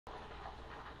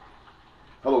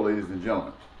Hello, ladies and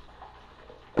gentlemen.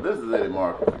 This is Eddie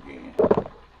Marcus again.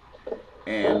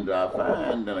 And I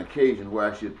find an occasion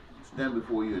where I should stand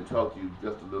before you and talk to you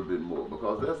just a little bit more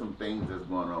because there's some things that's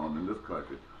going on in this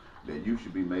country that you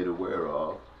should be made aware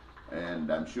of.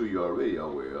 And I'm sure you're already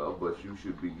aware of, but you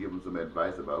should be given some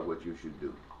advice about what you should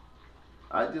do.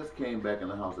 I just came back in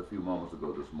the house a few moments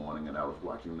ago this morning and I was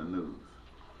watching the news.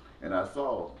 And I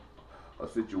saw a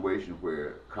situation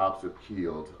where cops have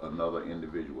killed another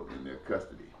individual in their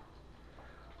custody.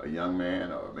 A young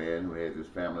man or a man who has his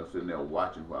family sitting there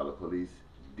watching while the police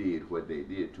did what they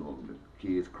did to him. The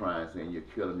kids crying, saying, "You're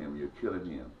killing him, you're killing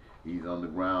him." He's on the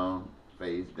ground,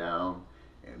 face down,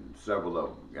 and several of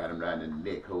them got him around the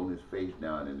neck, holding his face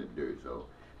down in the dirt. So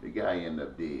the guy ended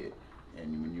up dead.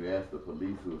 And when you ask the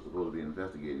police who are supposed to be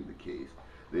investigating the case,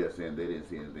 they're saying they didn't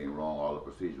see anything wrong, all the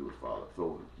procedure was followed.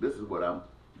 So this is what I'm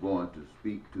going to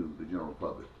speak to the general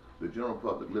public. The general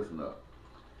public, listen up.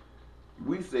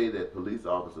 We say that police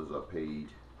officers are paid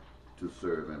to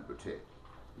serve and protect.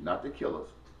 Not to kill us,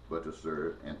 but to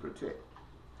serve and protect.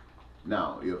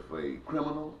 Now, if a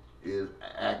criminal is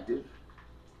active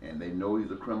and they know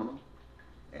he's a criminal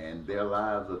and their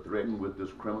lives are threatened with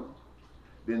this criminal,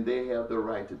 then they have the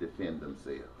right to defend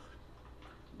themselves.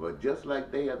 But just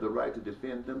like they have the right to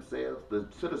defend themselves, the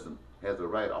citizen has a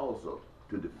right also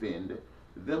to defend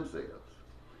themselves.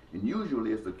 And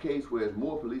usually it's a case where it's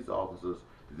more police officers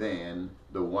than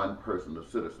the one person, the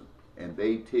citizen. And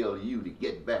they tell you to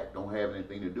get back, don't have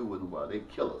anything to do with them while they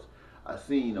kill us. I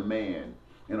seen a man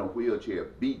in a wheelchair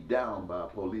beat down by a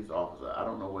police officer. I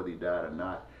don't know whether he died or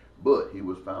not, but he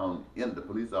was found, the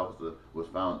police officer was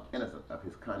found innocent of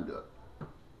his conduct.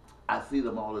 I see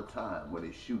them all the time when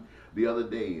they shoot. The other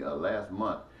day, last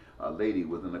month, a lady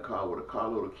was in a car with a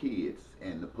carload of kids,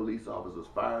 and the police officers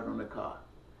fired on the car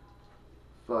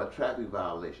for a traffic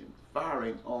violation,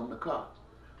 firing on the car.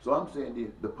 So I'm saying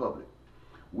to the public,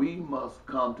 we must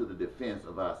come to the defense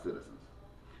of our citizens.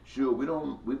 Sure,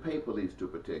 we pay police to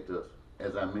protect us,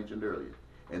 as I mentioned earlier,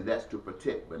 and that's to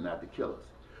protect but not to kill us.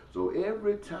 So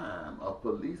every time a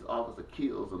police officer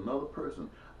kills another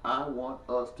person, I want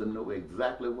us to know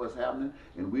exactly what's happening,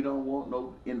 and we don't want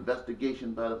no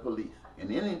investigation by the police.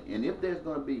 And if there's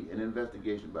going to be an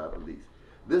investigation by police,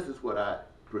 this is what I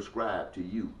prescribe to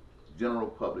you, general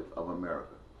public of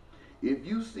America. If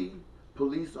you see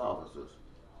police officers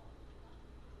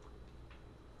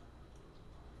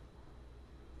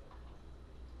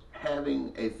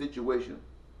having a situation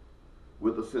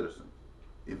with a citizen,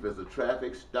 if it's a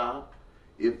traffic stop,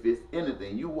 if it's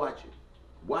anything, you watch it.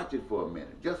 Watch it for a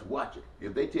minute. Just watch it.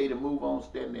 If they tell you to move on,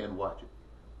 stand there and watch it.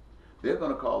 They're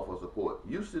going to call for support.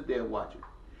 You sit there and watch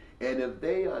it. And if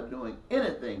they are doing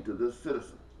anything to this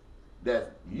citizen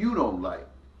that you don't like,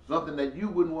 something that you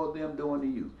wouldn't want them doing to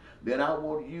you, then I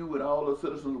want you and all the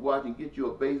citizens watching get you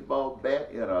a baseball bat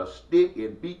and a stick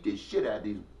and beat the shit out of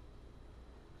these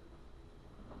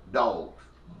dogs.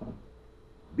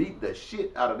 Beat the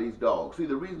shit out of these dogs. See,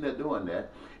 the reason they're doing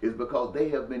that is because they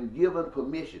have been given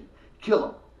permission. Kill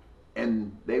them,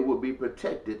 and they will be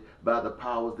protected by the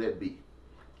powers that be.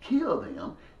 Kill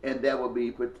them, and they will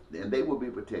be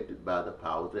protected by the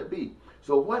powers that be.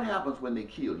 So what happens when they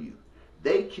kill you?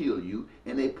 They kill you,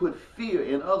 and they put fear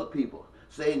in other people,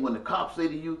 saying when the cops say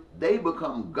to you, they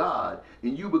become God,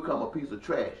 and you become a piece of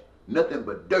trash, nothing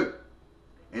but dirt.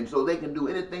 And so they can do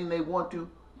anything they want to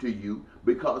you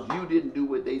because you didn't do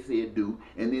what they said do,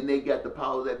 and then they got the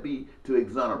powers that be to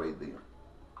exonerate them.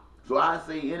 So I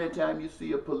say anytime you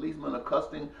see a policeman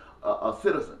accosting a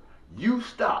citizen, you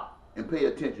stop and pay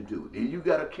attention to it. And you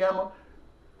got a camera,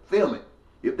 film it.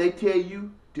 If they tell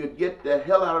you to get the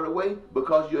hell out of the way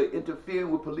because you're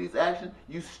interfering with police action,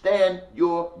 you stand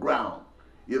your ground.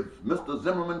 If Mr.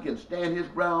 Zimmerman can stand his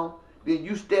ground, then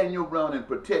you stand your ground and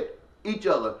protect each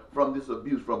other from this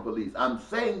abuse from police. I'm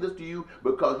saying this to you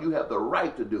because you have the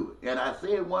right to do it. And I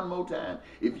say it one more time.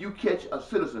 If you catch a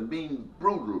citizen being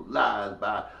brutalized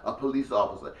by a police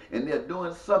officer and they're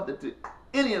doing something to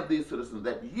any of these citizens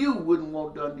that you wouldn't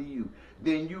want done to you,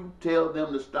 then you tell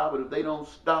them to stop it. If they don't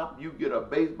stop, you get a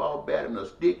baseball bat and a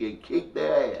stick and kick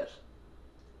their ass.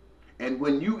 And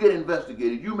when you get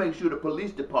investigated, you make sure the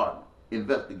police department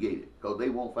investigated because they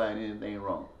won't find anything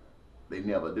wrong. They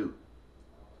never do.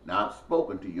 Now, I've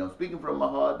spoken to you. I'm speaking from my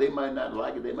heart. They might not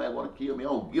like it. They might want to kill me. I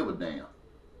don't give a damn.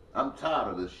 I'm tired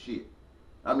of this shit.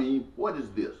 I mean, what is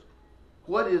this?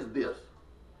 What is this?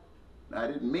 Now, I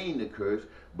didn't mean to curse,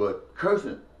 but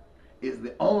cursing is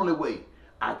the only way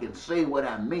I can say what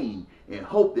I mean and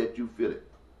hope that you feel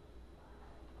it.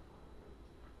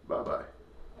 Bye-bye.